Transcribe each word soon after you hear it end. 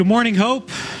Good morning,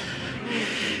 Hope.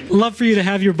 Love for you to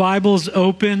have your Bibles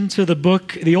open to the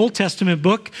book, the Old Testament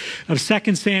book of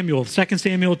 2 Samuel. 2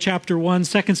 Samuel chapter 1.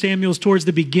 2 Samuel is towards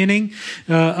the beginning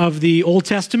of the Old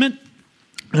Testament.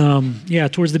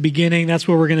 Towards the beginning. That's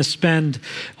where we're going to spend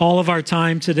all of our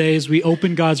time today as we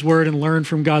open God's Word and learn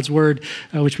from God's Word,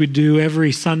 which we do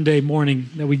every Sunday morning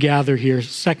that we gather here.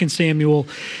 2 Samuel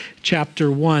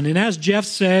chapter 1. And as Jeff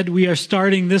said, we are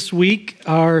starting this week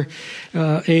a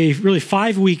really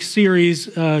 5-week series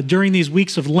during these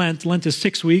weeks of Lent. Lent is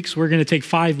 6 weeks. We're going to take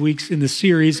 5 weeks in the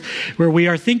series where we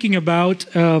are thinking about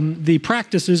the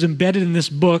practices embedded in this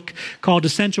book called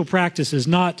Essential Practices.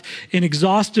 Not an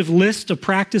exhaustive list of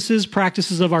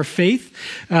practices of our faith,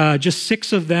 just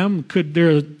 6 of them.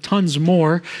 There are tons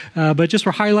more, but just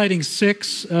we're highlighting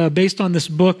 6 based on this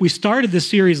book. We started this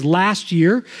series last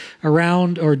year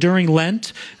during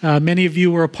Lent. Many of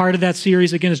you were a part of that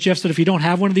series. Again, as Jeff said, if you don't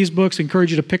have one of these books, I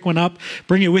encourage you to pick one up.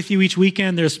 Bring it with you each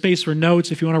weekend. There's space for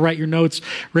notes if you want to write your notes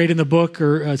right in the book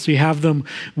or so you have them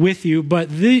with you. But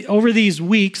over these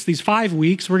weeks, these 5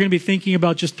 weeks, we're going to be thinking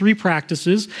about just 3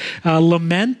 practices: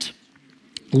 lament,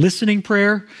 listening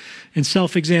prayer, and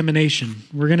self-examination.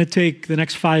 We're going to take the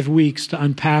next 5 weeks to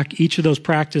unpack each of those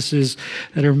practices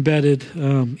that are embedded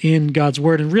in God's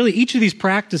Word. And really, each of these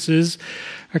practices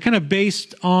are kind of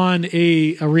based on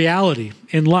a reality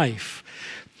in life.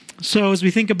 So as we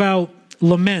think about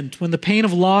lament, when the pain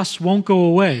of loss won't go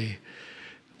away,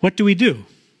 what do we do?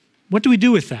 What do we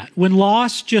do with that? When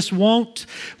loss just won't,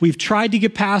 we've tried to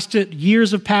get past it,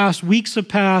 years have passed, weeks have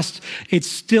passed, it's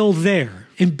still there,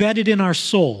 embedded in our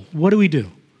soul. What do we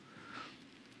do?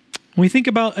 When we think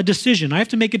about a decision, I have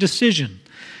to make a decision.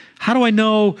 How do I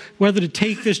know whether to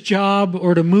take this job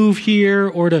or to move here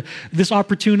or to this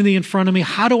opportunity in front of me?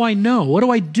 How do I know? What do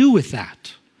I do with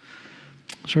that?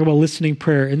 Let's talk about listening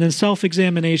prayer. And then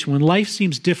self-examination. When life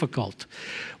seems difficult,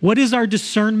 what is our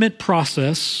discernment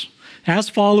process as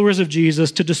followers of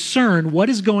Jesus to discern what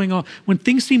is going on? When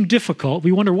things seem difficult,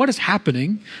 we wonder, what is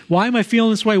happening? Why am I feeling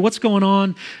this way? What's going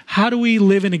on? How do we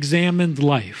live an examined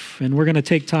life? And we're going to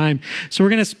take time. So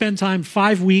we're going to spend time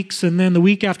 5 weeks, and then the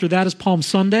week after that is Palm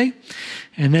Sunday,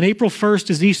 and then April 1st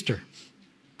is Easter.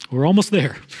 We're almost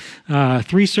there.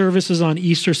 3 services on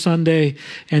Easter Sunday,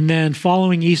 and then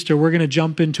following Easter, we're going to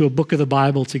jump into a book of the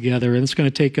Bible together, and it's going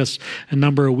to take us a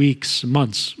number of weeks,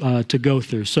 months to go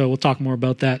through. So we'll talk more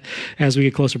about that as we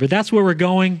get closer. But that's where we're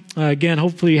going. Again,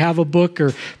 hopefully you have a book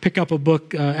or pick up a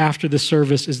book after the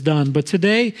service is done. But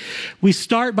today, we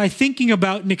start by thinking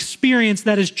about an experience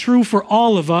that is true for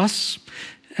all of us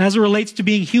as it relates to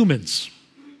being humans.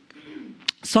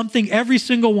 Something every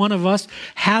single one of us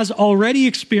has already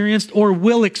experienced or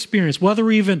will experience. Whether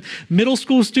we're even middle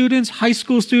school students, high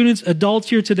school students, adults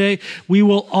here today, we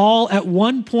will all at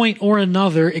one point or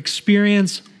another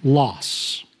experience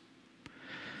loss.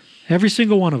 Every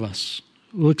single one of us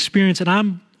will experience, and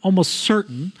I'm almost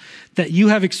certain that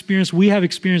we have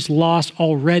experienced loss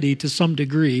already to some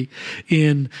degree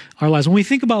in our lives. When we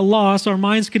think about loss, our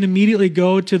minds can immediately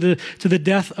go to the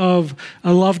death of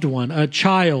a loved one, a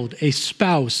child, a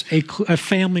spouse, a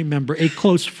family member, a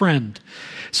close friend,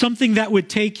 something that would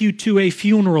take you to a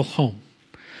funeral home.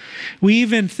 We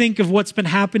even think of what's been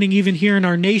happening even here in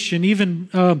our nation.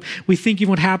 We think of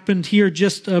what happened here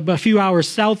just a few hours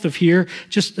south of here,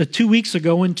 just 2 weeks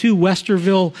ago, when 2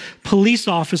 Westerville police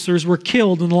officers were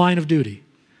killed in the line of duty.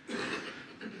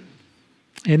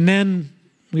 And then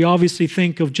we obviously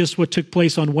think of just what took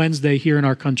place on Wednesday here in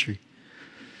our country.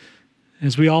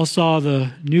 As we all saw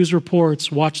the news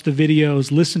reports, watched the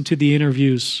videos, listened to the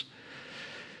interviews,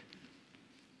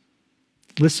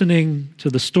 listening to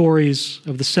the stories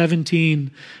of the 17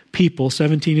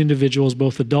 individuals,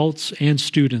 both adults and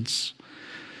students,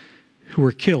 who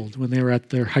were killed when they were at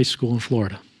their high school in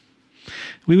Florida.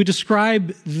 We would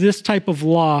describe this type of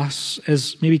loss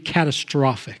as maybe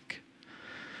catastrophic.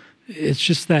 It's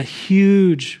just that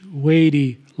huge,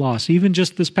 weighty loss. Even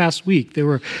just this past week, there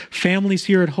were families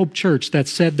here at Hope Church that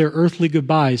said their earthly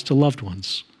goodbyes to loved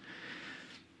ones.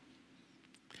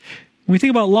 When we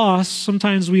think about loss,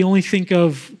 sometimes we only think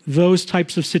of those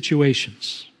types of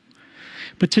situations.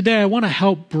 But today I want to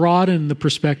help broaden the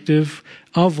perspective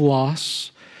of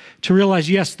loss to realize,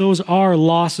 yes, those are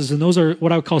losses, and those are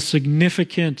what I would call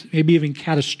significant, maybe even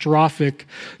catastrophic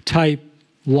type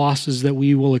losses that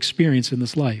we will experience in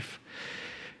this life.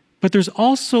 But there's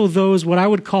also those, what I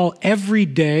would call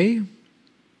everyday,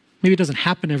 maybe it doesn't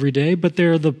happen every day, but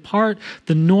they're the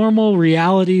normal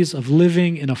realities of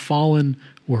living in a fallen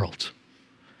world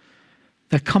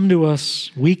that come to us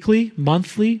weekly,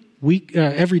 monthly,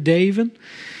 every day even.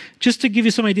 Just to give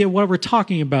you some idea of what we're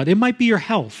talking about, it might be your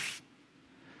health.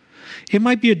 It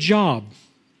might be a job.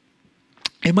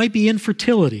 It might be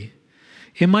infertility.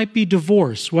 It might be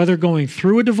divorce, whether going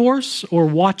through a divorce or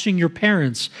watching your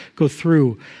parents go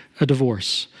through a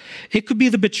divorce. It could be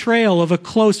the betrayal of a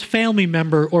close family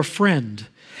member or friend.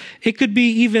 It could be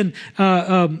even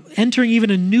entering even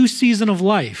a new season of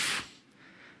life,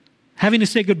 having to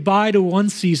say goodbye to one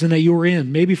season that you were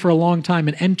in, maybe for a long time,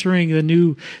 and entering the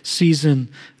new season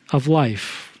of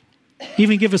life.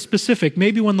 Even give a specific,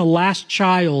 maybe when the last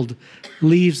child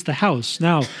leaves the house.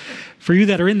 Now, for you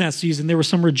that are in that season, there was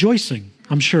some rejoicing,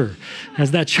 I'm sure,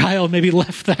 as that child maybe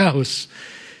left the house.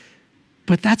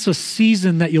 But that's a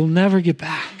season that you'll never get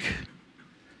back.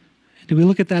 Do we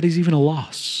look at that as even a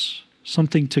loss?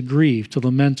 Something to grieve, to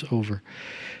lament over.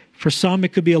 For some,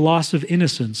 it could be a loss of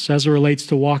innocence as it relates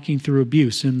to walking through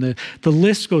abuse. And the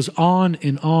list goes on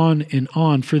and on and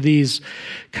on for these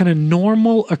kind of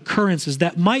normal occurrences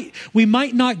that we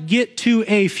might not get to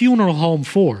a funeral home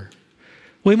for.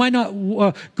 We might not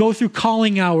go through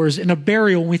calling hours in a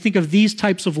burial when we think of these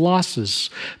types of losses.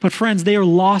 But friends, they are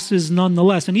losses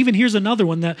nonetheless. And even here's another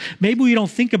one that maybe we don't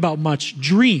think about much: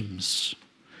 dreams.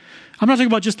 I'm not talking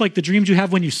about just like the dreams you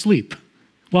have when you sleep,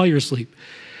 while you're asleep,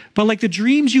 but like the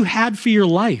dreams you had for your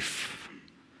life.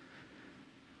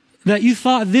 That you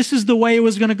thought this is the way it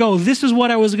was going to go. This is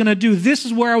what I was going to do. This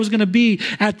is where I was going to be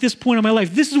at this point in my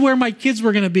life. This is where my kids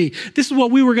were going to be. This is what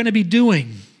we were going to be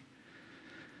doing.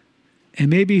 And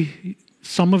maybe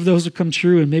some of those have come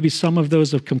true, and maybe some of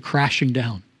those have come crashing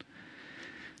down.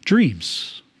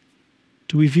 Dreams.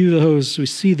 Do we view those, do we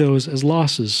see those as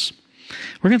losses?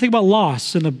 We're going to think about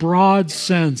loss in a broad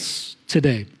sense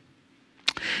today.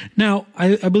 Now,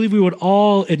 I believe we would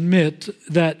all admit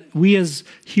that we as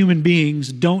human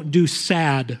beings don't do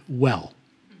sad well.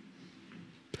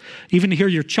 Even to hear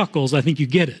your chuckles, I think you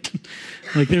get it.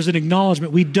 Like there's an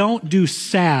acknowledgement. We don't do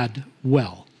sad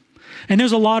well. And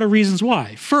there's a lot of reasons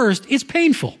why. First, it's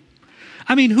painful.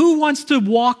 I mean, who wants to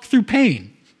walk through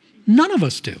pain? None of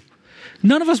us do.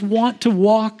 None of us want to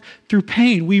walk through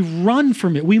pain. We run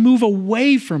from it. We move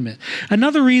away from it.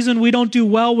 Another reason we don't do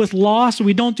well with loss,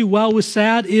 we don't do well with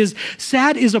sad is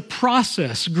a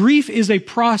process. Grief is a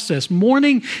process.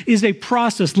 Mourning is a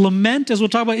process. Lament, as we'll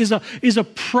talk about, is a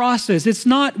process. It's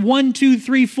not 1, 2,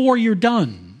 3, 4, you're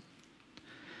done.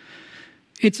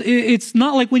 It's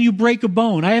not like when you break a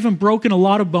bone. I haven't broken a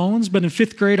lot of bones, but in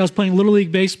 5th grade, I was playing Little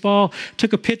League Baseball,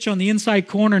 took a pitch on the inside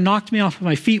corner, knocked me off of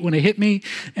my feet when it hit me,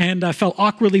 and I fell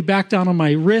awkwardly back down on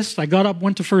my wrist. I got up,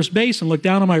 went to first base, and looked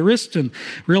down on my wrist and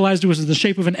realized it was in the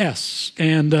shape of an S.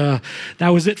 And that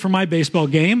was it for my baseball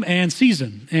game and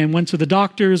season. And went to the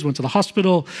doctors, went to the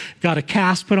hospital, got a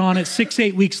cast put on it.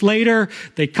 6-8 weeks later,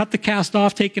 they cut the cast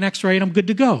off, take an x-ray, and I'm good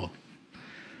to go.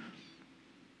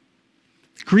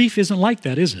 Grief isn't like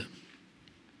that, is it?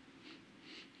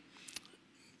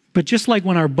 But just like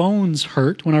when our bones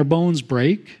hurt, when our bones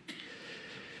break,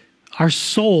 our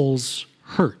souls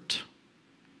hurt.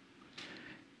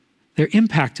 They're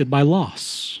impacted by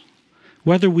loss.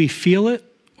 Whether we feel it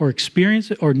or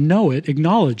experience it or know it,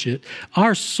 acknowledge it,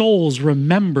 our souls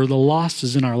remember the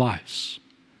losses in our lives.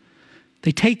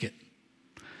 They take it.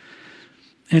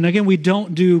 And again, we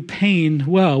don't do pain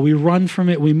well. We run from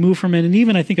it, we move from it. And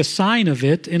even I think a sign of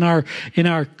it in our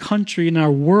country, in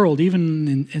our world, even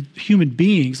in human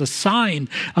beings, a sign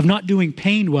of not doing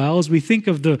pain well is we think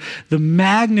of the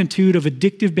magnitude of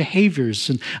addictive behaviors.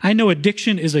 And I know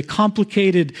addiction is a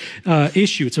complicated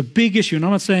issue. It's a big issue. And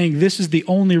I'm not saying this is the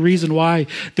only reason why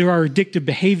there are addictive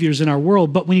behaviors in our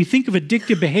world. But when you think of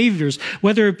addictive behaviors,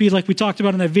 whether it be like we talked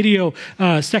about in that video,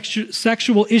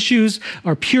 sexual issues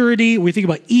or purity, we think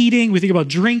about eating, we think about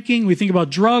drinking, we think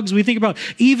about drugs, we think about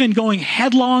even going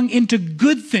headlong into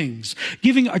good things,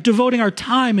 devoting our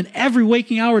time in every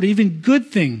waking hour to even good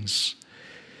things.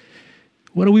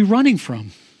 What are we running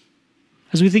from?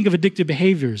 As we think of addictive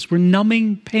behaviors, we're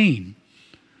numbing pain.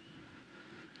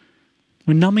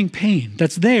 We're numbing pain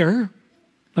that's there,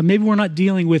 but maybe we're not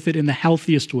dealing with it in the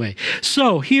healthiest way.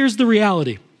 So here's the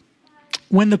reality.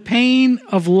 When the pain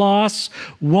of loss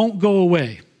won't go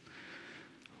away,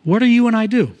 what do you and I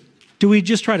do? Do we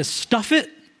just try to stuff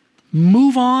it,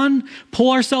 move on,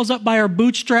 pull ourselves up by our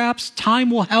bootstraps?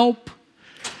 Time will help.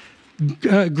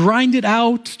 Grind it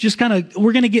out. Just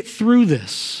we're going to get through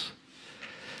this.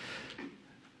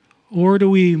 Or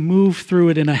do we move through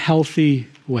it in a healthy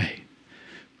way?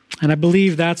 And I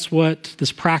believe that's what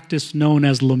this practice known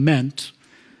as lament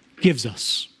gives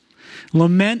us.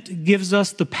 Lament gives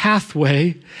us the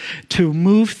pathway to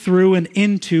move through and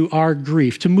into our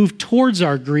grief, to move towards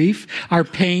our grief, our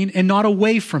pain, and not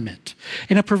away from it.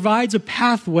 And it provides a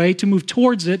pathway to move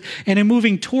towards it. And in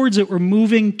moving towards it, we're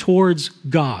moving towards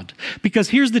God. Because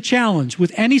here's the challenge.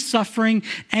 With any suffering,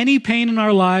 any pain in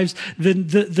our lives,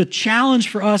 the challenge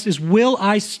for us is, will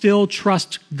I still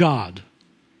trust God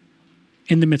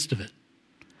in the midst of it?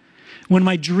 When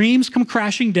my dreams come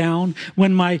crashing down,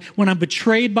 when I'm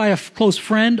betrayed by a close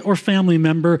friend or family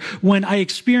member, when I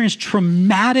experience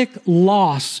traumatic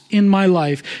loss in my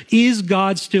life, is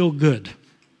God still good?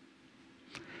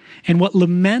 And what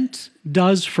lament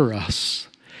does for us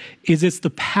is it's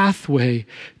the pathway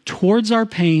towards our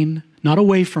pain, not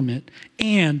away from it,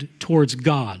 and towards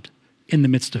God in the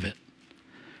midst of it,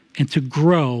 and to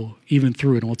grow even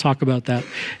through it. And we'll talk about that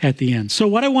at the end. So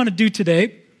what I want to do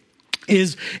today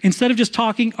is, instead of just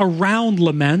talking around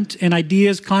lament and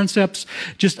ideas, concepts,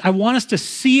 I want us to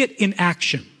see it in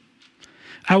action.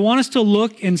 I want us to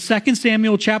look in 2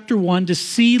 Samuel chapter 1 to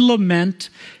see lament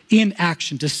in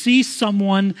action, to see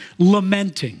someone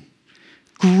lamenting,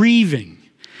 grieving,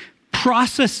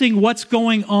 processing what's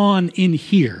going on in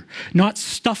here, not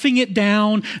stuffing it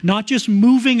down, not just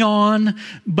moving on,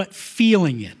 but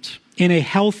feeling it in a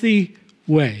healthy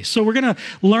way. So we're going to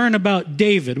learn about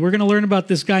David. We're going to learn about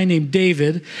this guy named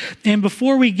David. And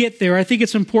before we get there, I think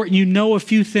it's important you know a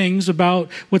few things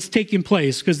about what's taking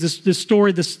place, because this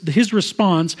story, his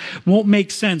response won't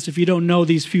make sense if you don't know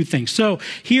these few things. So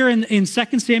here in 2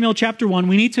 Samuel chapter 1,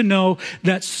 we need to know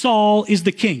that Saul is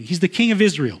the king. He's the king of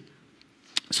Israel.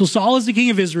 So Saul is the king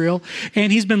of Israel, and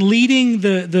he's been leading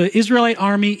the Israelite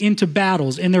army into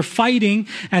battles, and they're fighting,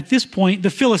 at this point, the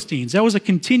Philistines. That was a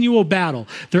continual battle.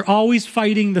 They're always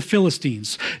fighting the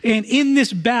Philistines. And in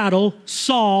this battle,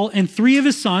 Saul and 3 of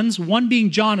his sons, one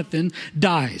being Jonathan,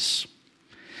 dies.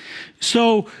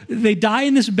 So they die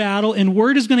in this battle, and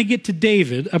word is going to get to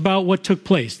David about what took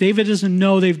place. David doesn't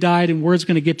know they've died, and word's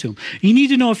going to get to him. You need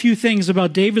to know a few things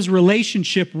about David's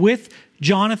relationship with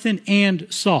Jonathan and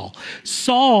Saul.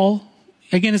 Saul,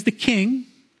 again, is the king,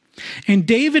 and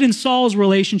David and Saul's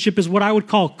relationship is what I would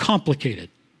call complicated.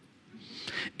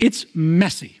 It's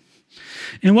messy.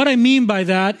 And what I mean by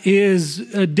that is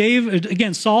David,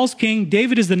 again, Saul's king,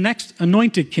 David is the next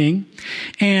anointed king,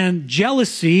 and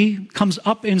jealousy comes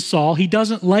up in Saul. He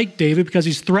doesn't like David because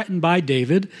he's threatened by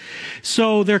David.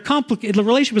 So the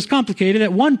relationship is complicated.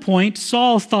 At one point,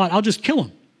 Saul thought, I'll just kill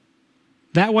him.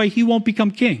 That way he won't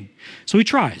become king. So he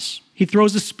tries. He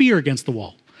throws a spear against the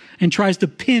wall and tries to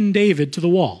pin David to the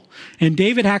wall. And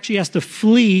David actually has to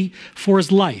flee for his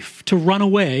life, to run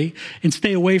away and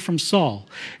stay away from Saul.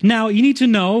 Now, you need to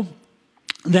know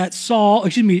that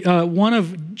one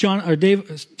of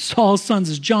Saul's sons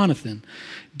is Jonathan.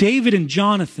 David and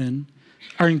Jonathan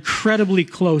are incredibly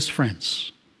close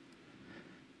friends.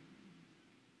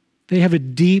 They have a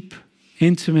deep,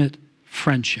 intimate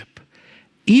friendship,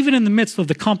 even in the midst of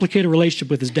the complicated relationship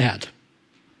with his dad.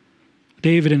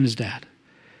 David and his dad.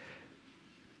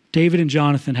 David and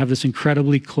Jonathan have this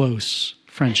incredibly close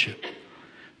friendship.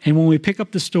 And when we pick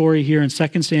up the story here in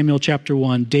 2 Samuel chapter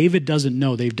 1, David doesn't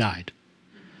know they've died.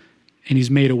 And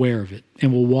he's made aware of it.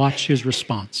 And we'll watch his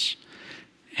response.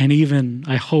 And even,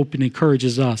 I hope, it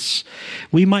encourages us.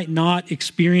 We might not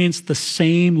experience the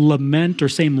same lament or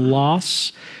same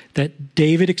loss that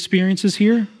David experiences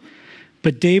here.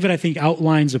 But David, I think,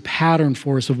 outlines a pattern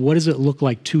for us of what does it look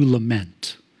like to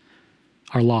lament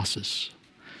our losses.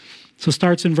 So it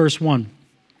starts in verse 1.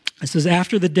 It says,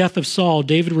 after the death of Saul,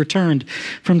 David returned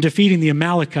from defeating the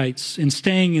Amalekites and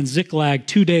staying in Ziklag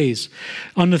 2 days.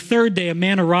 On the 3rd day, a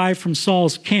man arrived from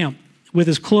Saul's camp with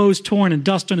his clothes torn and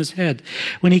dust on his head.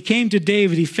 When he came to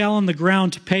David, he fell on the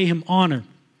ground to pay him honor.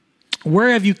 Where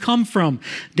have you come from?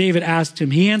 David asked him.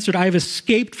 He answered, I have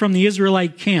escaped from the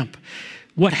Israelite camp.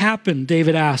 What happened?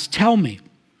 David asked. Tell me.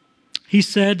 He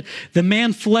said, the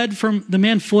man fled from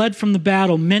the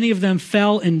battle. Many of them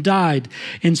fell and died.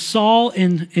 And Saul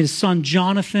and his son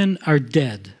Jonathan are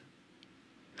dead.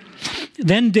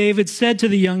 Then David said to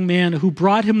the young man who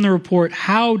brought him the report,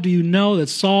 how do you know that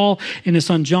Saul and his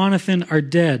son Jonathan are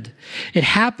dead? I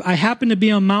happened to be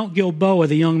on Mount Gilboa,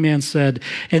 the young man said,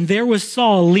 and there was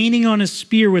Saul leaning on his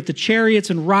spear with the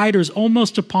chariots and riders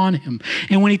almost upon him.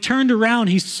 And when he turned around,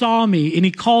 he saw me and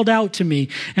he called out to me.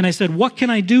 And I said, what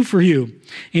can I do for you?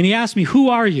 And he asked me, who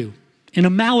are you? An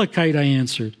Amalekite, I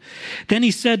answered. Then he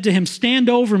said to him, stand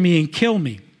over me and kill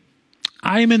me.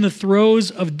 I am in the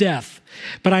throes of death,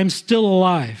 but I'm still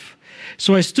alive.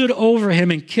 So I stood over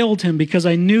him and killed him because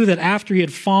I knew that after he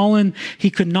had fallen, he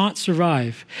could not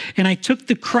survive. And I took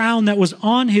the crown that was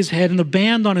on his head and the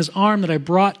band on his arm that I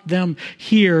brought them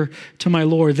here to my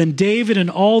Lord. Then David and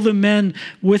all the men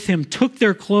with him took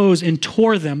their clothes and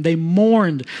tore them. They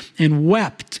mourned and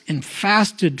wept and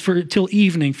fasted till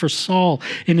evening for Saul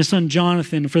and his son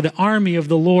Jonathan, for the army of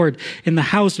the Lord in the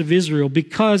house of Israel,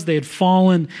 because they had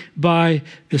fallen by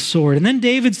the sword. And then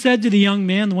David said to the young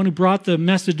man, the one who brought the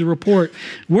message to report,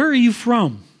 "Where are you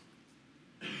from?"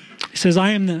 He says,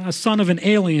 "I am a son of an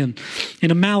alien,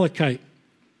 an Amalekite,"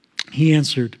 he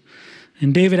answered.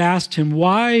 And David asked him,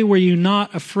 "Why were you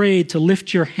not afraid to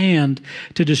lift your hand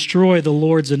to destroy the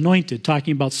Lord's anointed?"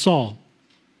 Talking about Saul.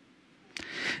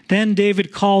 Then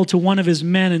David called to one of his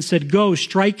men and said, "Go,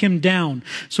 strike him down."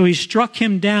 So he struck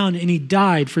him down and he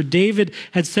died. For David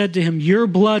had said to him, "Your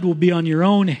blood will be on your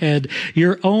own head.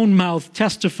 Your own mouth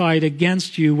testified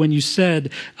against you when you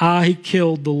said, 'I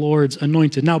killed the Lord's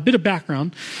anointed.'" Now, a bit of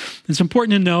background. It's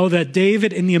important to know that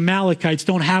David and the Amalekites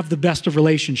don't have the best of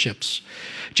relationships.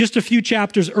 Just a few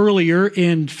chapters earlier,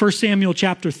 in 1 Samuel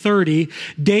chapter 30,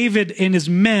 David and his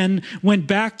men went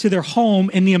back to their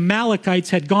home, and the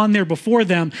Amalekites had gone there before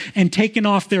them and taken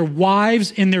off their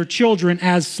wives and their children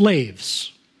as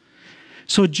slaves.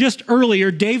 So just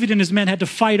earlier, David and his men had to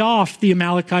fight off the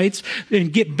Amalekites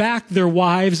and get back their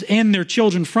wives and their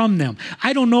children from them.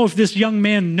 I don't know if this young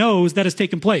man knows that has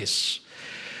taken place.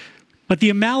 But the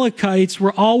Amalekites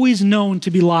were always known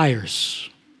to be liars,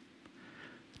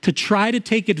 to try to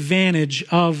take advantage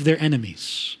of their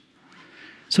enemies.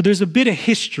 So there's a bit of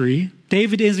history.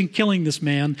 David isn't killing this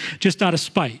man just out of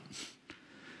spite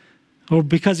or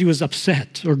because he was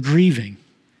upset or grieving,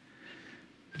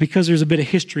 because there's a bit of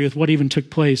history with what even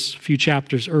took place a few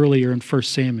chapters earlier in 1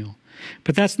 Samuel.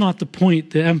 But that's not the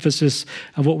point, the emphasis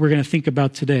of what we're going to think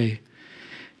about today.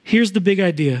 Here's the big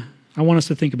idea I want us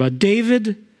to think about.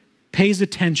 David pays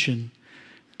attention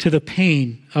to the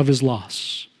pain of his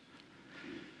loss.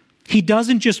 He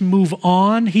doesn't just move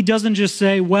on. He doesn't just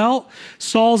say, "Well,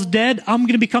 Saul's dead. I'm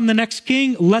going to become the next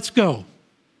king. Let's go.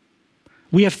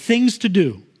 We have things to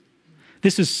do.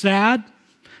 This is sad,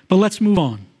 but let's move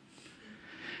on."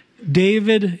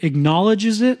 David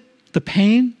acknowledges it, the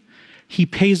pain. He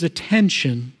pays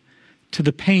attention to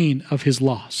the pain of his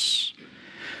loss.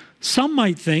 Some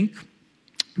might think,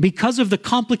 because of the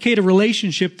complicated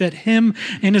relationship that him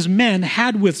and his men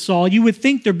had with Saul, you would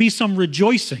think there'd be some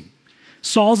rejoicing.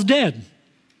 Saul's dead.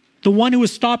 The one who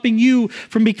was stopping you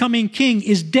from becoming king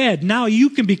is dead. Now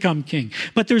you can become king.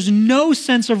 But there's no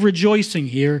sense of rejoicing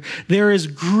here. There is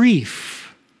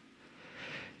grief.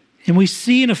 And we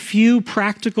see in a few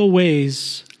practical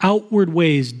ways, outward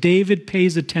ways, David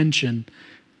pays attention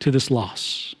to this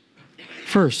loss.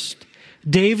 First,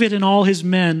 David and all the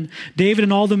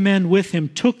men with him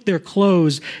took their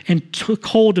clothes and took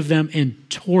hold of them and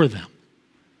tore them.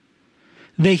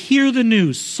 They hear the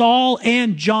news. Saul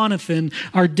and Jonathan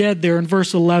are dead there in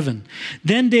verse 11.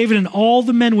 Then David and all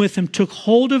the men with him took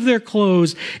hold of their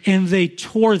clothes and they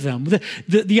tore them.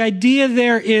 The idea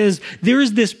there is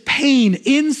this pain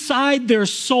inside their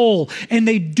soul, and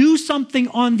they do something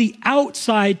on the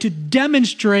outside to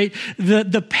demonstrate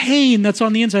the pain that's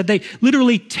on the inside. They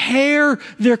literally tear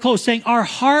their clothes, saying, "Our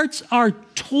hearts are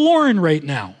torn right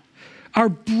now, are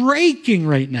breaking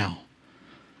right now,"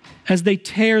 as they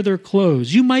tear their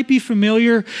clothes. You might be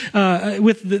familiar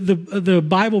with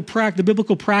the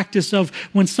biblical practice of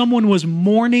when someone was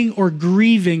mourning or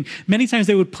grieving, many times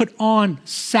they would put on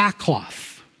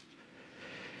sackcloth.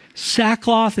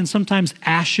 Sackcloth and sometimes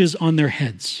ashes on their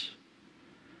heads.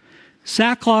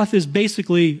 Sackcloth is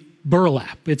basically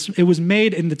burlap. It was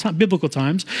made in the biblical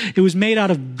times. It was made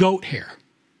out of goat hair.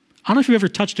 I don't know if you've ever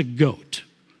touched a goat.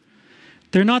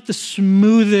 They're not the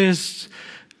smoothest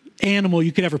animal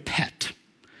you could ever pet.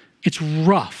 It's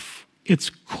rough.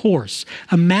 It's coarse.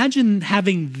 Imagine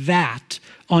having that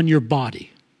on your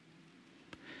body.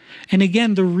 And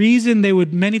again, the reason they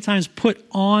would many times put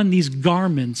on these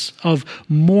garments of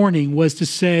mourning was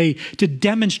to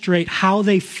demonstrate how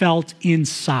they felt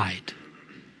inside.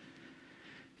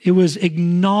 It was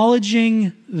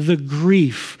acknowledging the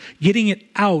grief, getting it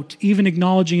out, even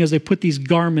acknowledging as they put these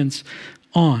garments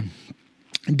on.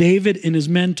 David and his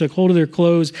men took hold of their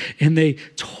clothes and they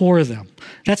tore them.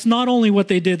 That's not only what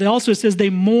they did. It also says they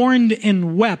mourned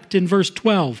and wept in verse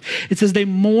 12. It says they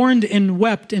mourned and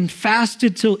wept and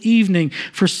fasted till evening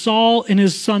for Saul and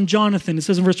his son Jonathan. It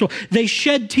says in verse 12, they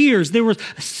shed tears. There was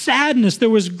sadness.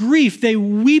 There was grief. They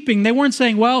weeping. They weren't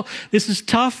saying, "Well, this is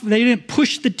tough." They didn't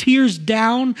push the tears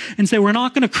down and say, "We're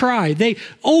not going to cry."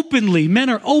 Men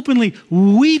are openly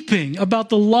weeping about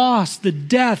the loss, the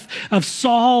death of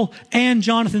Saul and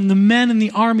Jonathan, the men in the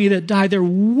army that died, they're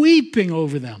weeping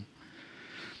over them.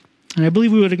 And I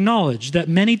believe we would acknowledge that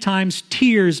many times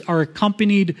tears are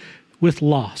accompanied with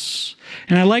loss.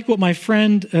 And I like what my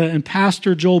friend and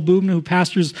pastor Joel Bubna, who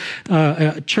pastors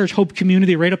a church Hope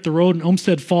Community right up the road in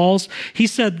Olmsted Falls, he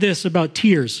said this about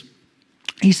tears.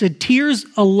 He said, tears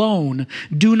alone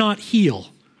do not heal.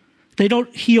 They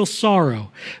don't heal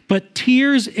sorrow, but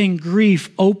tears and grief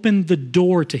open the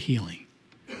door to healing.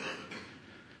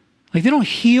 Like, they don't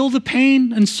heal the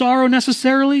pain and sorrow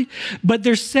necessarily, but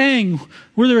they're saying,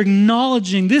 where they're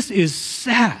acknowledging this is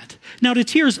sad. Now, do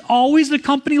tears always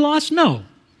accompany loss? No.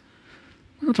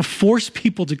 We don't have to force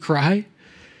people to cry,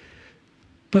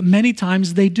 but many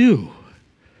times they do.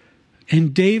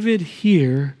 And David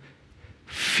here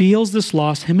feels this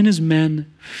loss. Him and his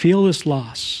men feel this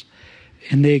loss,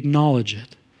 and they acknowledge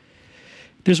it.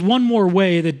 There's one more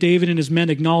way that David and his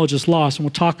men acknowledge this loss, and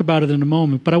we'll talk about it in a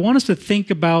moment. But I want us to think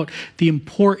about the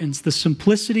importance, the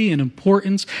simplicity and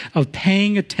importance of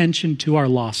paying attention to our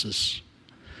losses.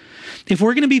 If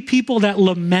we're going to be people that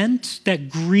lament,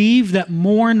 that grieve, that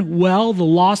mourn well the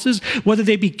losses, whether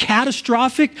they be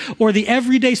catastrophic or the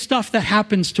everyday stuff that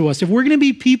happens to us, if we're going to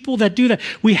be people that do that,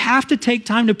 we have to take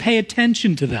time to pay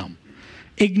attention to them,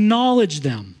 acknowledge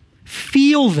them,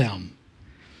 feel them.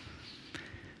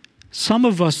 Some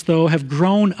of us, though, have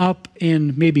grown up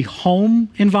in maybe home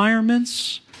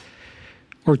environments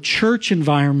or church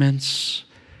environments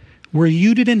where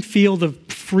you didn't feel the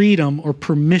freedom or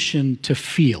permission to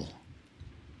feel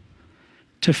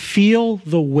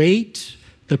the weight,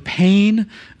 the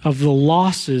pain of the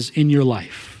losses in your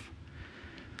life.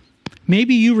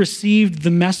 Maybe you received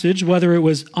the message, whether it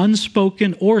was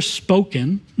unspoken or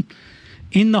spoken,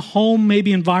 in the home,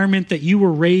 maybe environment that you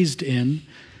were raised in.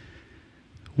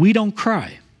 We don't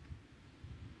cry.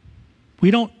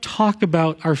 We don't talk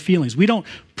about our feelings. We don't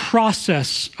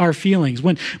process our feelings.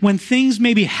 When things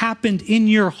maybe happened in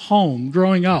your home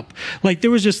growing up, like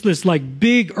there was just this like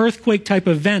big earthquake type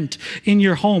event in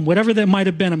your home, whatever that might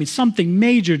have been. I mean, something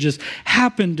major just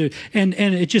happened and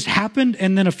it just happened,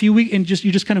 and then a few weeks and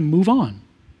you just kind of move on.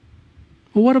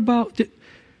 Well, what about,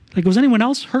 was anyone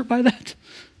else hurt by that?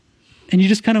 And you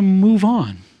just kind of move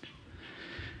on.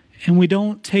 And we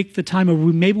don't take the time, or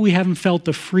maybe we haven't felt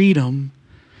the freedom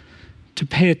to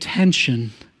pay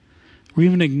attention or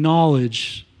even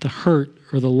acknowledge the hurt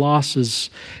or the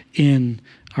losses in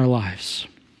our lives.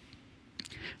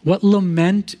 What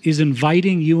lament is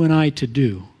inviting you and I to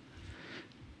do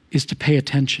is to pay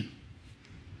attention,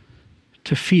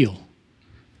 to feel,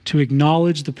 to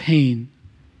acknowledge the pain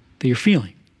that you're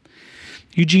feeling.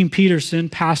 Eugene Peterson,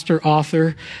 pastor,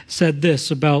 author, said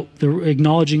this about the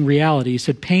acknowledging reality. He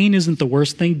said, pain isn't the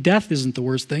worst thing. Death isn't the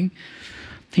worst thing.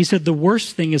 He said, the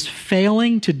worst thing is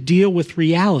failing to deal with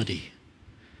reality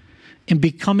and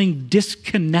becoming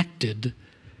disconnected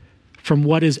from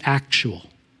what is actual.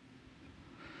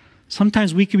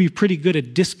 Sometimes we can be pretty good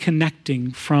at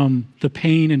disconnecting from the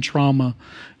pain and trauma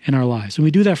in our lives. And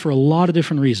we do that for a lot of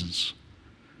different reasons.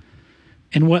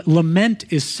 And what lament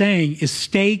is saying is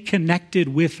stay connected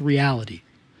with reality.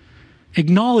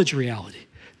 Acknowledge reality.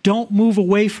 Don't move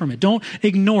away from it. Don't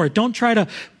ignore it. Don't try to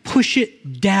push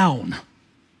it down.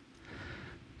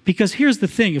 Because here's the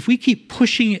thing, if we keep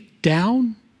pushing it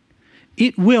down,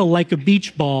 it will, like a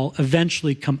beach ball,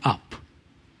 eventually come up.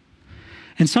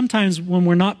 And sometimes when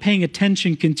we're not paying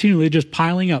attention continually, just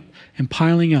piling up and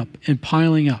piling up and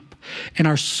piling up. And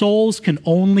our souls can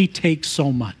only take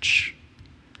so much.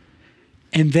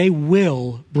 And they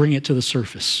will bring it to the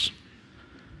surface.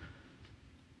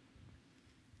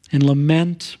 And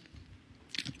lament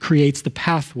creates the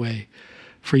pathway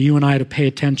for you and I to pay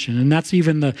attention. And that's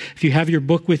even if you have your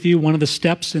book with you, one of the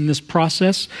steps in this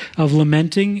process of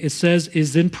lamenting, it says,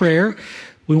 is in prayer.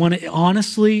 We want to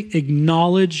honestly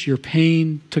acknowledge your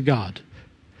pain to God.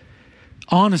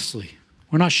 Honestly.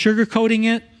 We're not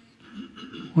sugarcoating it.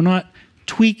 We're not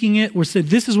tweaking it. We're saying,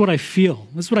 this is what I feel.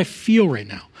 This is what I feel right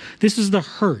now. This is the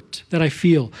hurt that I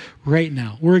feel right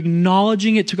now. We're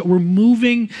acknowledging it to God. We're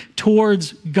moving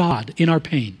towards God in our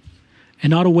pain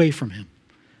and not away from Him.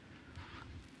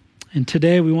 And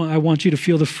today I want you to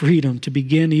feel the freedom to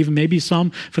begin, even maybe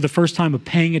some for the first time, of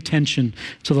paying attention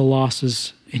to the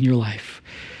losses in your life.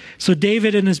 So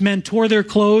David and his men tore their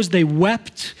clothes, they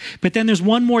wept, but then there's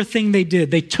one more thing they did.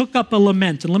 They took up a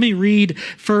lament. And let me read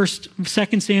first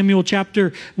 2 Samuel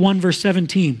chapter 1, verse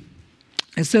 17.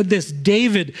 It said this,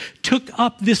 David took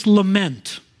up this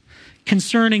lament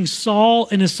concerning Saul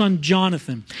and his son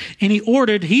Jonathan. And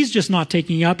he's just not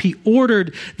taking up, he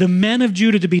ordered the men of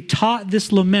Judah to be taught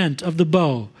this lament of the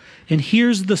bow. And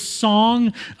here's the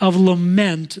song of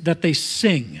lament that they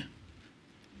sing.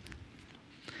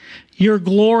 Your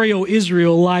glory, O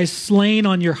Israel, lies slain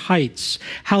on your heights.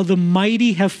 How the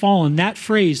mighty have fallen. That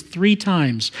phrase 3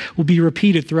 times will be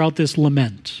repeated throughout this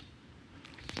lament.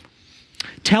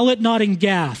 Tell it not in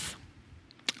Gath.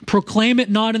 Proclaim it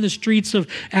not in the streets of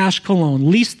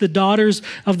Ashkelon, lest the daughters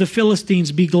of the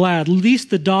Philistines be glad, lest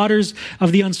the daughters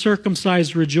of the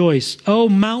uncircumcised rejoice. O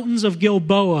mountains of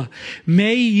Gilboa,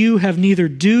 may you have neither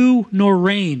dew nor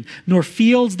rain, nor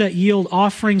fields that yield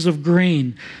offerings of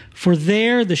grain. For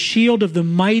there the shield of the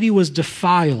mighty was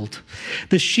defiled,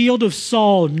 the shield of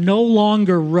Saul no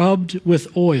longer rubbed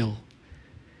with oil.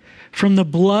 From the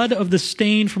blood of the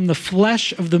stain, from the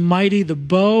flesh of the mighty, the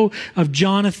bow of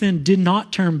Jonathan did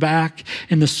not turn back,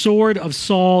 and the sword of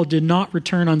Saul did not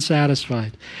return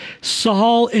unsatisfied.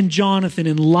 Saul and Jonathan,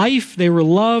 in life they were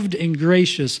loved and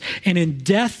gracious, and in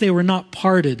death they were not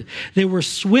parted. They were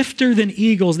swifter than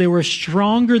eagles, they were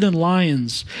stronger than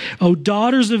lions. O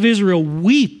daughters of Israel,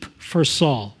 weep for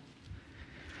Saul.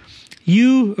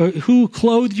 You who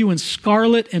clothed you in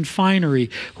scarlet and finery,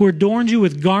 who adorned you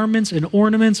with garments and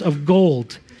ornaments of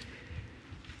gold.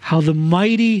 How the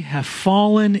mighty have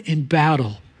fallen in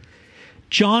battle.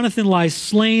 Jonathan lies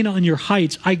slain on your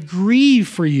heights. I grieve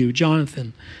for you,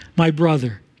 Jonathan, my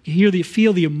brother. You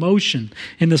feel the emotion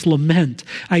in this lament.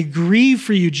 I grieve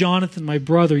for you, Jonathan, my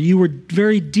brother. You were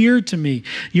very dear to me.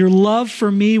 Your love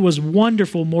for me was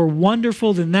wonderful, more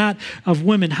wonderful than that of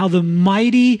women. How the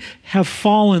mighty have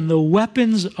fallen. The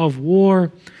weapons of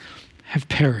war have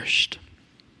perished.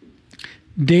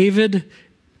 David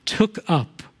took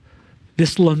up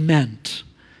this lament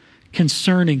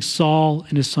concerning Saul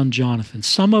and his son Jonathan.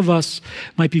 Some of us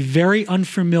might be very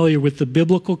unfamiliar with the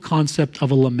biblical concept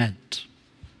of a lament.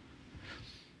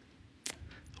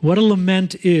 What a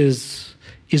lament is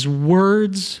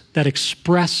words that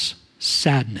express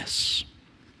sadness,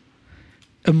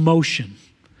 emotion.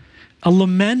 A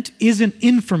lament isn't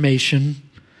information,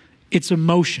 it's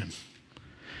emotion.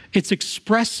 It's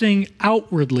expressing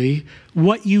outwardly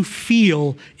what you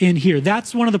feel in here.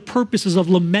 That's one of the purposes of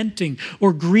lamenting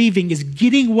or grieving, is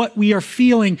getting what we are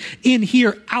feeling in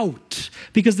here out.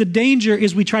 Because the danger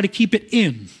is we try to keep it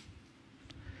in.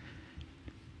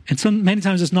 And many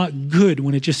times it's not good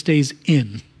when it just stays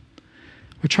in.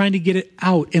 We're trying to get it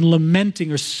out and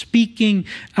lamenting or speaking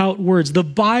out words. The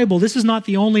Bible, this is not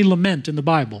the only lament in the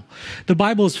Bible. The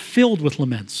Bible is filled with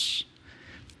laments.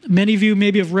 Many of you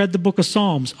maybe have read the book of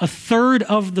Psalms. 1/3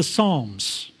 of the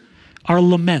Psalms are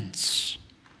laments.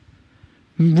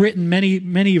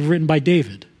 Many have written by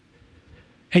David.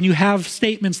 And you have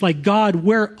statements like, God,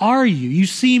 where are you? You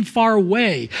seem far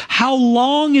away. How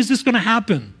long is this going to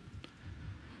happen?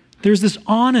 There's this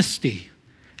honesty,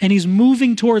 and he's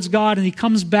moving towards God, and he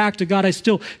comes back to God. I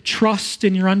still trust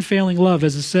in your unfailing love,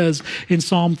 as it says in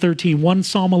Psalm 13, one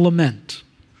psalm of lament.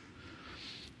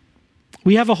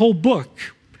 We have a whole book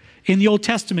in the Old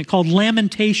Testament called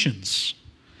Lamentations,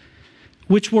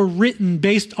 which were written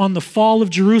based on the fall of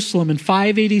Jerusalem in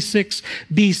 586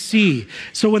 BC.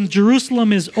 So when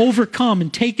Jerusalem is overcome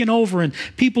and taken over and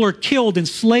people are killed and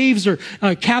slaves or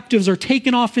captives are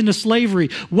taken off into slavery,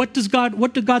 what do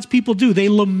God's people do? They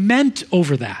lament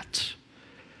over that.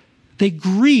 They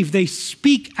grieve. They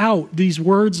speak out these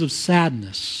words of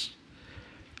sadness,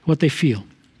 what they feel.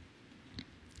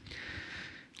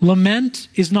 Lament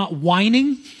is not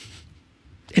whining.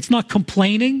 It's not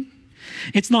complaining.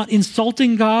 It's not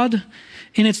insulting God,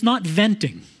 and it's not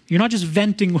venting. You're not just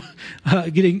venting,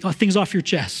 getting things off your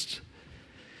chest.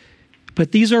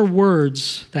 But these are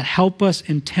words that help us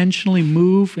intentionally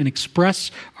move and express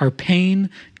our pain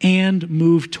and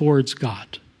move towards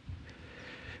God.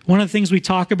 One of the things we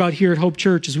talk about here at Hope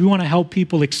Church is we want to help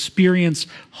people experience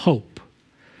hope.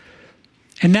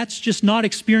 And that's just not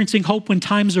experiencing hope when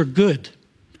times are good,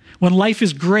 when life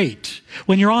is great,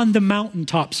 when you're on the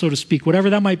mountaintop, so to speak,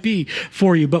 whatever that might be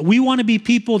for you. But we want to be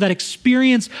people that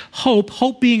experience hope,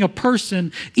 hope being a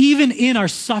person, even in our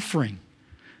suffering.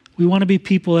 We want to be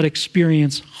people that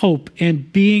experience hope,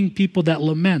 and being people that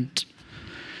lament,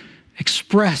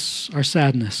 express our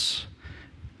sadness,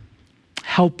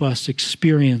 help us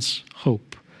experience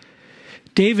hope.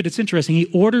 David, it's interesting, he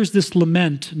orders this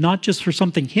lament not just for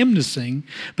something him to sing,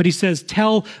 but he says,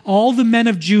 tell all the men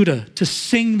of Judah to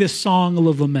sing this song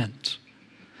of lament.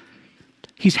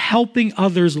 He's helping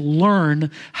others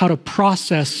learn how to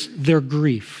process their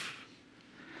grief.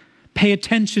 Pay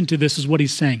attention to this is what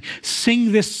he's saying.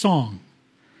 Sing this song,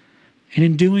 and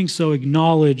in doing so,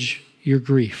 acknowledge your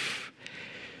grief.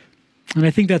 And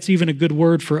I think that's even a good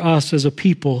word for us as a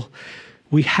people.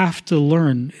 We have to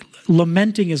learn.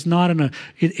 Lamenting is not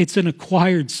it's an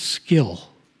acquired skill,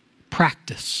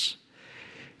 practice.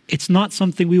 It's not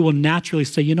something we will naturally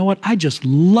say, you know what, I just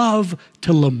love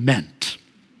to lament.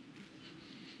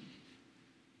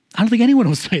 I don't think anyone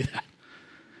will say that.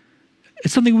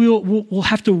 It's something we'll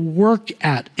have to work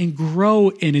at and grow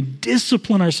in and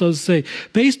discipline ourselves to say,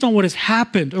 based on what has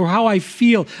happened or how I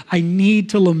feel, I need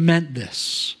to lament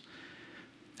this.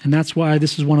 And that's why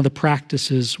this is one of the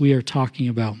practices we are talking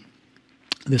about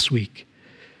this week.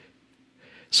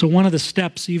 So one of the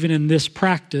steps, even in this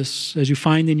practice, as you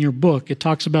find in your book, it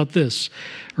talks about this.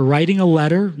 Writing a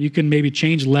letter, you can maybe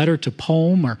change letter to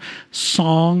poem or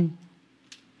song,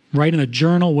 write in a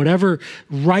journal, whatever,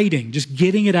 writing, just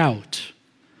getting it out.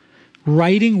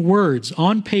 Writing words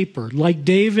on paper, like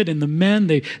David and the men,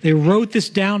 they wrote this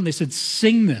down and they said,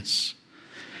 sing this.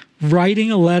 Writing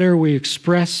a letter where you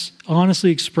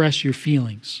honestly express your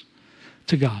feelings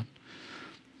to God.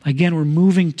 Again, we're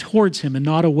moving towards him and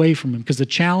not away from him, because the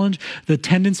challenge, the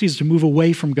tendency is to move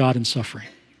away from God in suffering.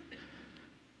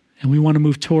 And we want to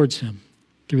move towards him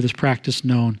through this practice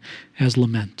known as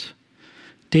lament.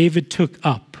 David took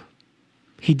up.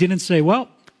 He didn't say, well,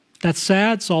 that's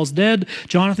sad, Saul's dead,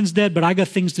 Jonathan's dead, but I got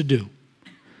things to do.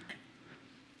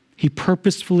 He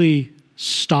purposefully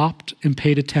stopped and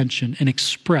paid attention and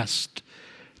expressed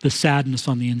the sadness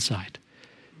on the inside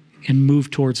and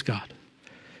moved towards God.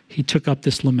 He took up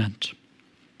this lament.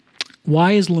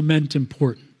 Why is lament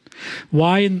important?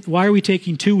 Why are we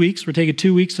taking 2 weeks? We're taking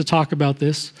 2 weeks to talk about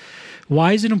this.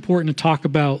 Why is it important to talk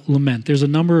about lament? There's a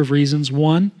number of reasons.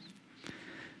 One,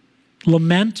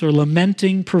 lament or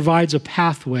lamenting provides a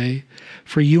pathway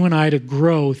for you and I to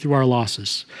grow through our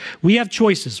losses. We have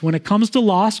choices when it comes to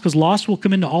loss, because loss will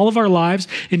come into all of our lives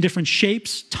in different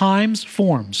shapes, times,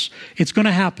 forms. It's going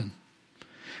to happen.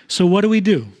 So what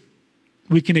do?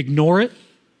 We can ignore it.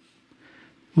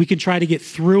 We can try to get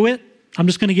through it. I'm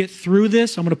just going to get through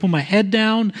this. I'm going to put my head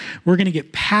down. We're going to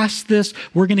get past this.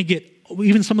 We're going to get,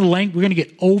 even some of the language, we're going to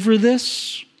get over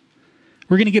this.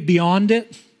 We're going to get beyond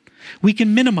it. We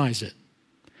can minimize it.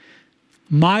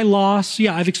 My loss,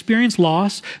 yeah, I've experienced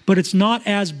loss, but it's not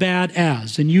as bad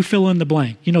as, and you fill in the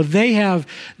blank. You know, they have,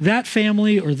 that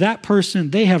family or that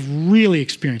person, they have really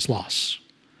experienced loss.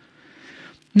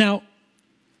 Now,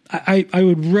 I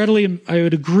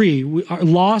would agree. Our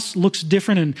loss looks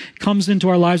different and comes into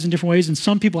our lives in different ways, and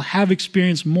some people have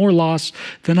experienced more loss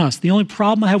than us. The only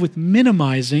problem I have with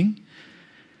minimizing,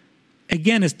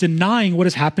 again, is denying what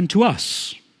has happened to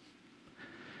us.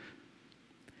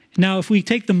 Now, if we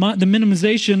take the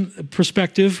minimization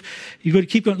perspective, you go to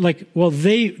keep going like, well,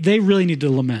 they really need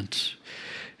to lament.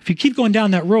 If you keep going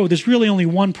down that road, there's really only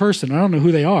one person. I don't know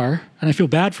who they are, and I feel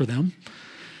bad for them.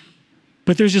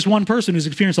 But there's just one person who's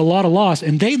experienced a lot of loss,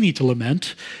 and they need to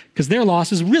lament because their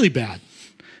loss is really bad.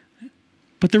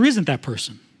 But there isn't that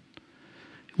person.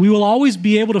 We will always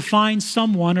be able to find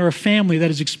someone or a family that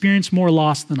has experienced more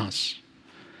loss than us.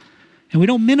 And we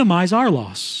don't minimize our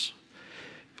loss.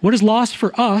 What is loss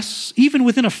for us, even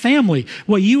within a family?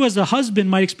 What you as a husband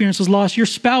might experience as loss, your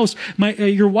spouse,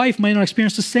 your wife might not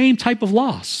experience the same type of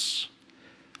loss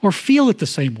or feel it the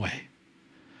same way.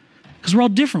 Because we're all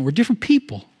different. We're different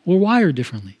people. We're wired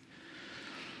differently.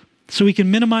 So we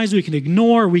can minimize, we can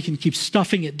ignore, we can keep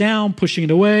stuffing it down, pushing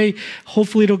it away.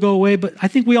 Hopefully it'll go away. But I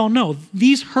think we all know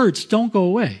these hurts don't go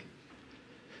away.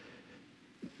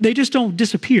 They just don't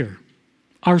disappear.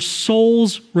 Our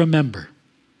souls remember.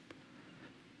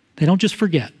 They don't just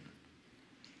forget.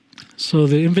 So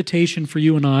the invitation for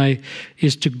you and I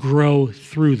is to grow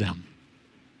through them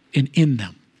and in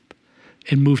them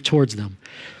and move towards them.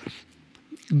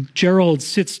 Gerald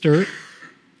Sitzer,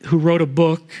 who wrote a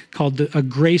book called A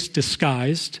Grace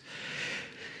Disguised,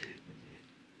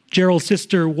 Gerald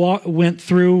Sitzer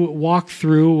walked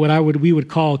through what we would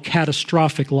call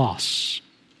catastrophic loss.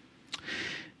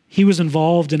 He was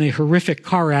involved in a horrific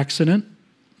car accident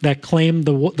that claimed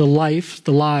the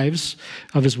lives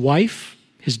of his wife,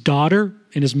 his daughter,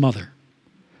 and his mother,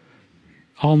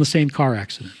 all in the same car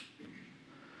accident.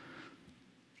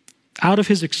 Out of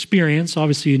his experience,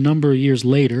 obviously a number of years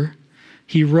later,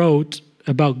 he wrote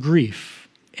about grief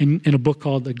in a book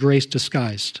called A Grace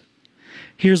Disguised.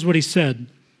 Here's what he said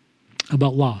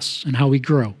about loss and how we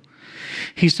grow.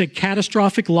 He said,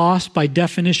 catastrophic loss by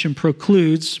definition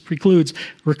precludes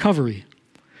recovery.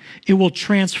 It will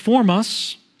transform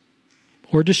us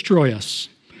or destroy us,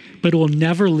 but it will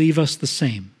never leave us the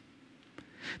same.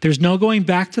 There's no going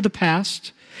back to the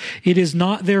past. It is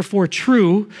not therefore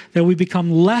true that we become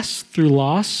less through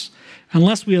loss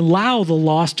unless we allow the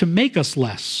loss to make us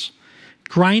less,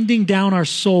 grinding down our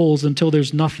souls until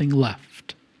there's nothing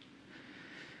left.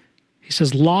 He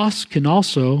says, loss can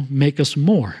also make us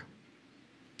more.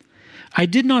 I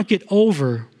did not get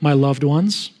over my loved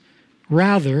ones.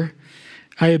 Rather,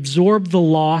 I absorbed the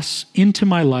loss into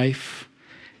my life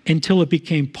until it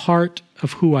became part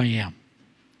of who I am.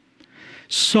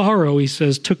 Sorrow, he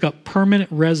says, took up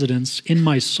permanent residence in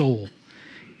my soul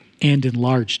and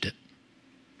enlarged it.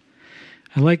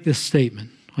 I like this statement.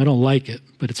 I don't like it,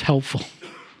 but it's helpful.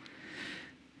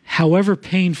 However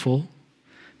painful,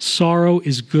 sorrow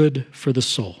is good for the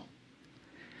soul.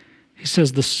 He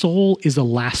says the soul is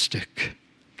elastic,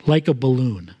 like a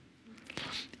balloon.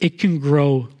 It can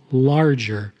grow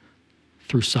larger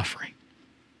through suffering.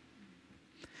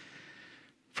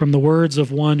 From the words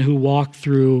of one who walked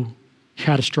through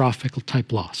catastrophic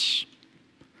type loss.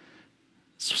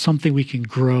 It's something we can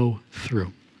grow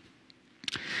through.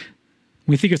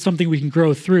 When we think of something we can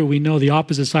grow through, we know the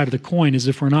opposite side of the coin is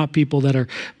if we're not people that are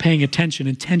paying attention,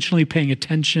 intentionally paying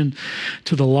attention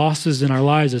to the losses in our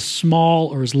lives, as small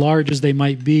or as large as they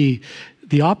might be,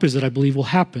 the opposite, I believe, will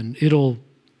happen. It'll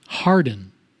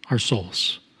harden our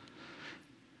souls.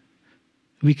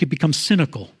 We could become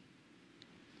cynical.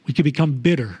 We could become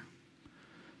bitter.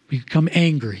 We could become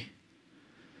angry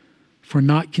for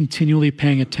not continually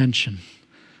paying attention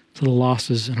to the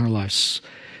losses in our lives.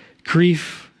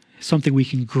 Grief is something we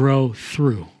can grow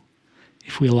through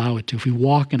if we allow it to, if we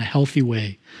walk in a healthy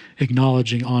way,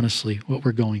 acknowledging honestly what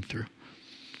we're going through.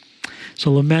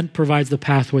 So lament provides the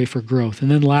pathway for growth. And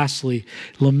then lastly,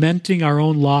 lamenting our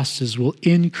own losses will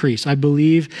increase. I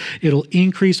believe it'll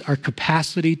increase our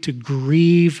capacity to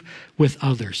grieve with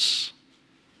others.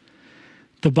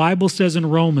 The Bible says in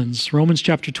Romans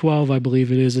chapter 12, I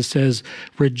believe it says,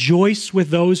 rejoice with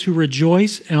those who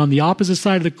rejoice. And on the opposite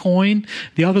side of the coin,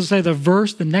 the opposite side of the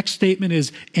verse, the next statement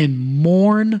is, and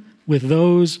mourn with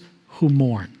those who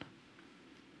mourn.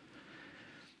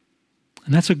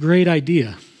 And that's a great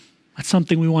idea. That's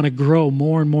something we want to grow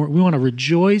more and more. We want to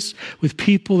rejoice with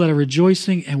people that are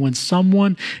rejoicing. And when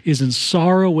someone is in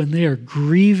sorrow, when they are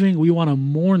grieving, we want to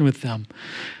mourn with them.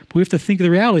 But we have to think of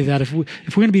the reality that if we're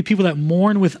going to be people that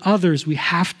mourn with others, we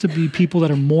have to be people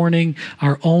that are mourning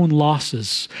our own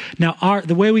losses. Now,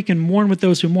 the way we can mourn with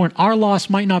those who mourn, our loss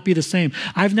might not be the same.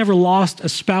 I've never lost a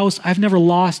spouse. I've never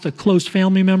lost a close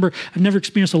family member. I've never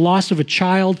experienced a loss of a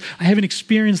child. I haven't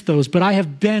experienced those, but I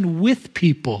have been with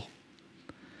people.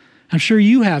 I'm sure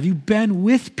you have. You've been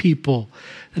with people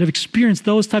that have experienced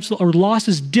those types of or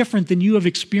losses different than you have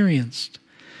experienced.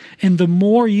 And the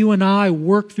more you and I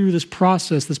work through this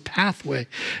process, this pathway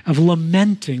of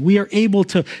lamenting, we are able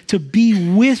to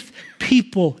be with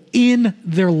people in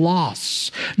their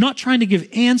loss. Not trying to give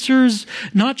answers,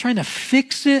 not trying to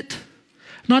fix it,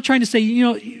 not trying to say,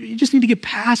 you just need to get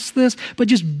past this, but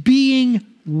just being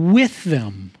with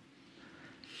them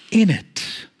in it.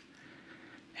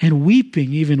 And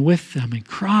weeping even with them and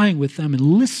crying with them and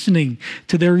listening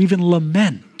to their even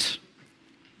lament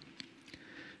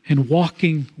and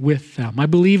walking with them. I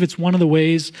believe it's one of the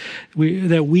ways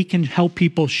that we can help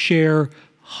people share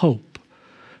hope.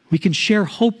 We can share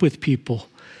hope with people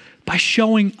by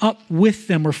showing up with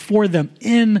them or for them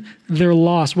in their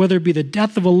loss, whether it be the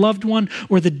death of a loved one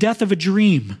or the death of a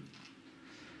dream.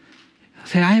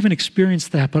 Say, I haven't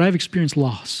experienced that, but I've experienced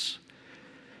loss.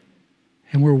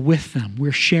 And we're with them.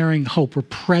 We're sharing hope. We're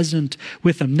present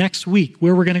with them. Next week,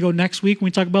 where we're going to go next week when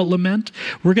we talk about lament,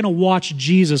 we're going to watch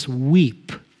Jesus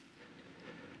weep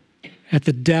at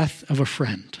the death of a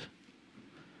friend.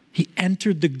 He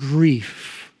entered the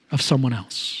grief of someone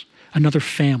else, another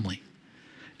family,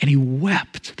 and he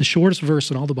wept, the shortest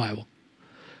verse in all the Bible,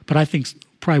 but I think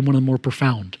probably one of the more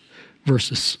profound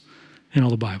verses in all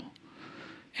the Bible.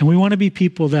 And we want to be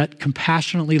people that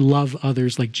compassionately love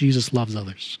others like Jesus loves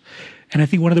others. And I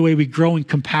think one of the ways we grow in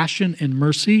compassion and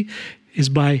mercy is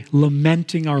by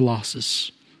lamenting our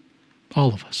losses,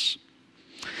 all of us.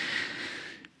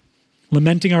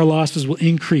 Lamenting our losses will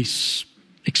increase,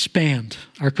 expand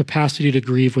our capacity to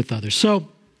grieve with others. So,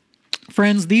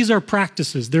 friends, these are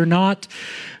practices. They're not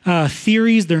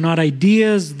theories. They're not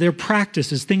ideas. They're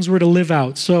practices, things we're to live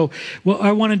out. So what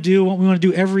we want to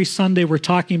do every Sunday we're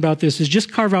talking about this is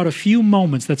just carve out a few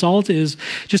moments. That's all it is.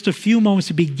 Just a few moments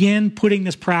to begin putting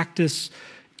this practice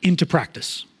into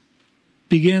practice.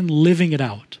 Begin living it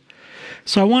out.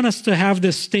 So I want us to have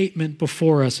this statement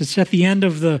before us. It's at the end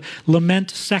of the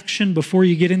lament section before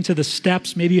you get into the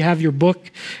steps. Maybe you have your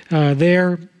book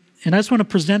there. And I just want to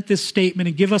present this statement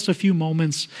and give us a few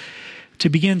moments to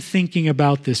begin thinking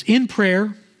about this. In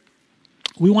prayer,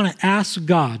 we want to ask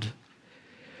God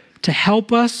to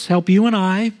help you and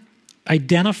I,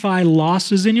 identify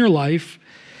losses in your life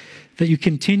that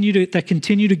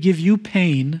continue to give you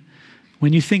pain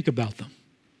when you think about them.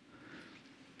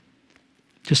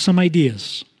 Just some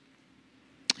ideas.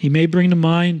 He may bring to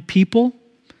mind people,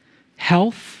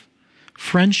 health,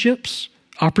 friendships,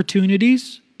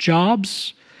 opportunities,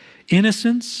 jobs,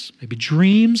 innocence, maybe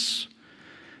dreams,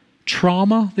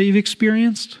 trauma that you've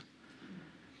experienced,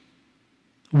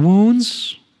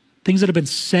 wounds, things that have been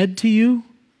said to you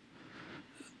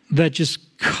that just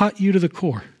cut you to the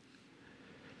core.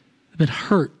 I've been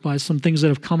hurt by some things that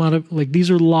have come out of, like, these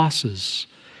are losses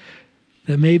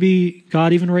that maybe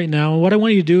God, even right now, what I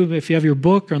want you to do, if you have your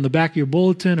book or on the back of your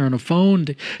bulletin or on a phone,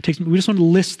 we just want to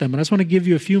list them. And I just want to give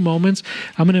you a few moments.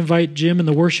 I'm going to invite Jim and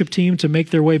the worship team to make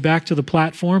their way back to the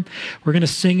platform. We're going to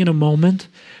sing in a moment.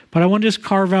 But I want to just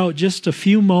carve out just a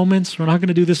few moments. We're not going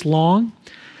to do this long.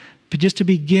 But just to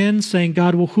begin saying,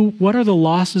 God, well, what are the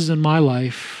losses in my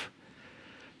life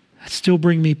that still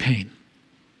bring me pain?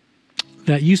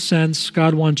 That you sense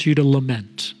God wants you to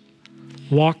lament.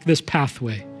 Walk this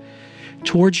pathway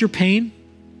towards your pain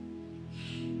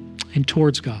and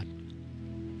towards God.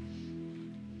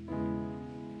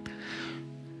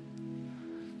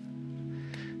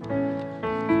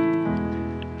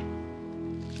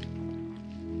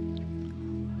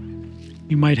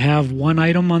 You might have one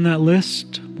item on that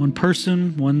list, one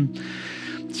person, one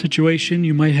situation.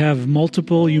 You might have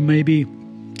multiple. You maybe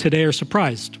today are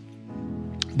surprised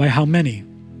by how many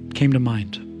came to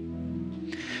mind.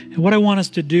 And what I want us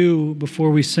to do before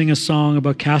we sing a song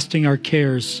about casting our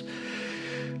cares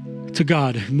to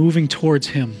God, moving towards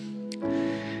Him,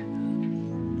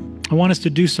 I want us to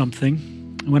do something.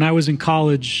 When I was in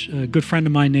college, a good friend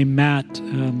of mine named Matt,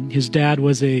 his dad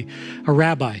was a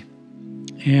rabbi.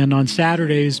 And on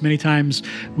Saturdays, many times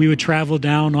we would travel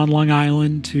down on Long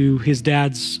Island to his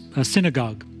dad's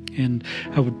synagogue, and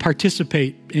I would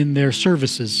participate in their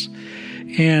services.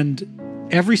 And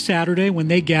every Saturday when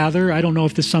they gather, I don't know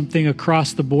if there's something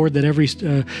across the board that every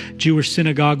Jewish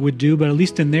synagogue would do, but at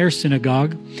least in their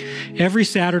synagogue, every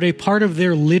Saturday, part of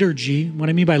their liturgy, what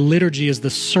I mean by liturgy is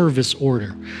the service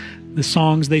order. The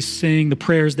songs they sing, the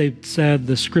prayers they said,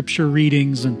 the scripture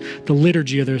readings, and the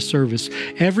liturgy of their service.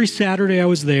 Every Saturday I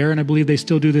was there, and I believe they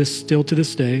still do this still to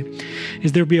this day,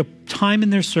 is there would be a time in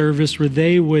their service where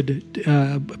they would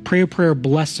pray a prayer of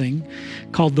blessing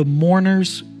called the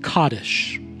Mourner's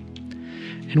Kaddish.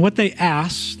 And what they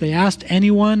asked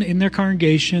anyone in their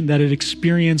congregation that had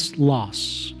experienced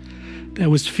loss, that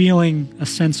was feeling a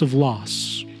sense of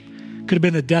loss. Could have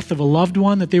been the death of a loved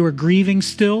one that they were grieving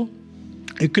still.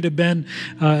 It could have been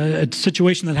a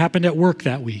situation that happened at work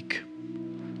that week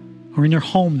or in their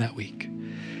home that week.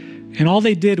 And all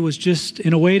they did was just,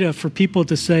 in a way for people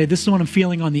to say, this is what I'm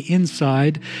feeling on the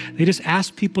inside, they just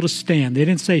asked people to stand. They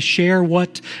didn't say, share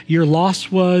what your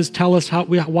loss was, tell us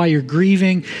why you're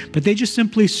grieving, but they just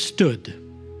simply stood.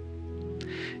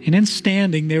 And in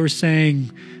standing, they were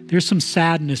saying, there's some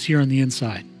sadness here on the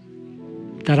inside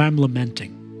that I'm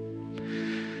lamenting.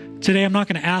 Today, I'm not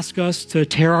going to ask us to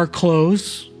tear our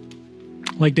clothes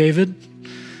like David.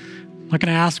 I'm not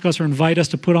going to ask us or invite us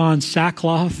to put on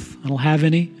sackcloth. I don't have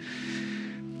any.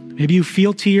 Maybe you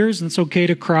feel tears and it's okay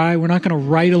to cry. We're not going to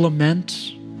write a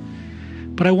lament.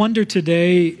 But I wonder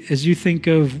today, as you think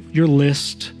of your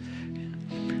list,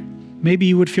 maybe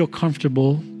you would feel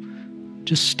comfortable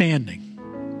just standing.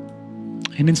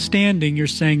 And in standing, you're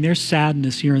saying there's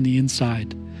sadness here on the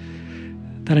inside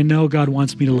that I know God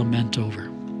wants me to lament over.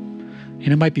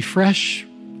 And it might be fresh.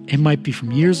 It might be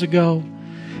from years ago.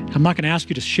 I'm not going to ask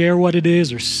you to share what it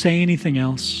is or say anything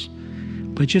else.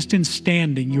 But just in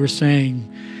standing, you are saying,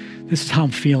 this is how I'm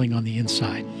feeling on the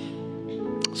inside.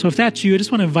 So if that's you, I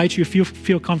just want to invite you, if you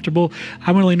feel comfortable,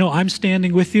 I want to know I'm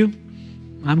standing with you.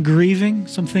 I'm grieving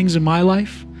some things in my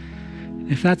life.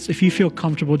 If you feel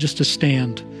comfortable just to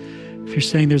stand, if you're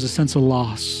saying there's a sense of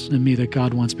loss in me that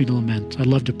God wants me to lament, I'd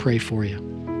love to pray for you.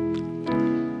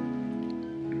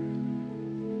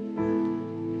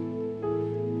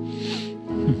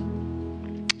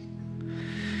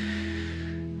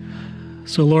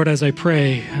 So Lord, as I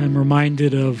pray, I'm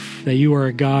reminded of that you are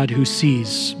a God who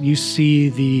sees. You see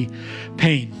the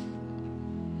pain.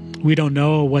 We don't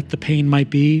know what the pain might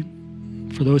be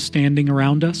for those standing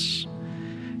around us,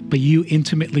 but you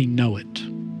intimately know it.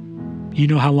 You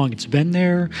know how long it's been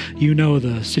there. You know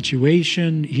the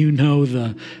situation. You know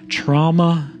the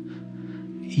trauma.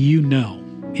 You know,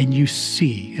 and you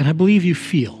see, and I believe you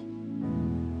feel.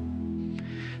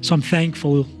 So I'm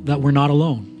thankful that we're not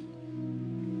alone.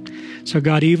 So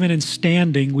God, even in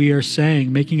standing, we are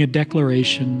saying, making a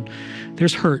declaration,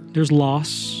 there's hurt, there's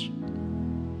loss,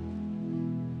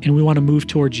 and we want to move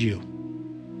towards you.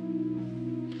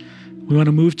 We want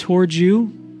to move towards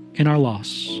you in our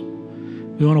loss.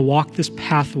 We want to walk this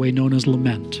pathway known as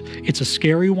lament. It's a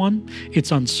scary one.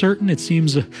 It's uncertain. We seem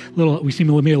a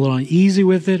little uneasy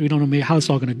with it. We don't know how it's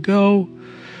all going to go.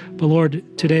 But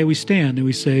Lord, today we stand and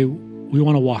we say, we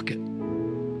want to walk it.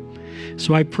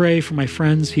 So I pray for my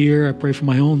friends here. I pray for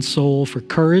my own soul for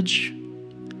courage.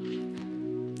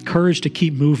 Courage to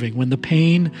keep moving when the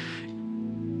pain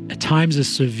at times is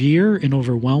severe and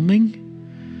overwhelming,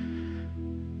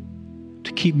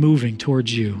 to keep moving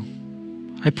towards you.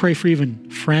 I pray for even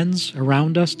friends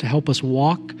around us to help us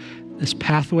walk this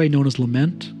pathway known as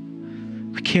lament.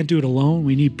 We can't do it alone.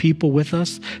 We need people with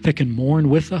us that can mourn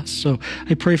with us. So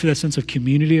I pray for that sense of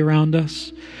community around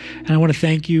us. And I want to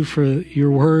thank you for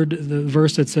your word, the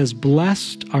verse that says,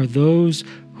 blessed are those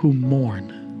who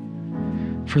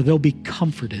mourn, for they'll be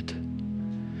comforted.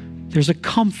 There's a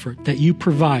comfort that you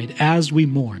provide as we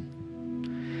mourn.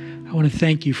 I want to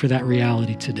thank you for that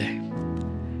reality today.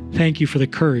 Thank you for the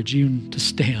courage even to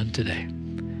stand today.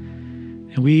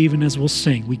 And we, even as we'll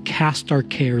sing, we cast our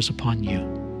cares upon you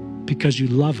because you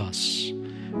love us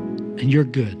and you're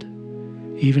good,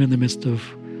 even in the midst of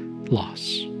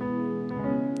loss.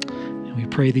 And we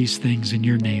pray these things in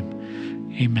your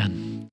name. Amen.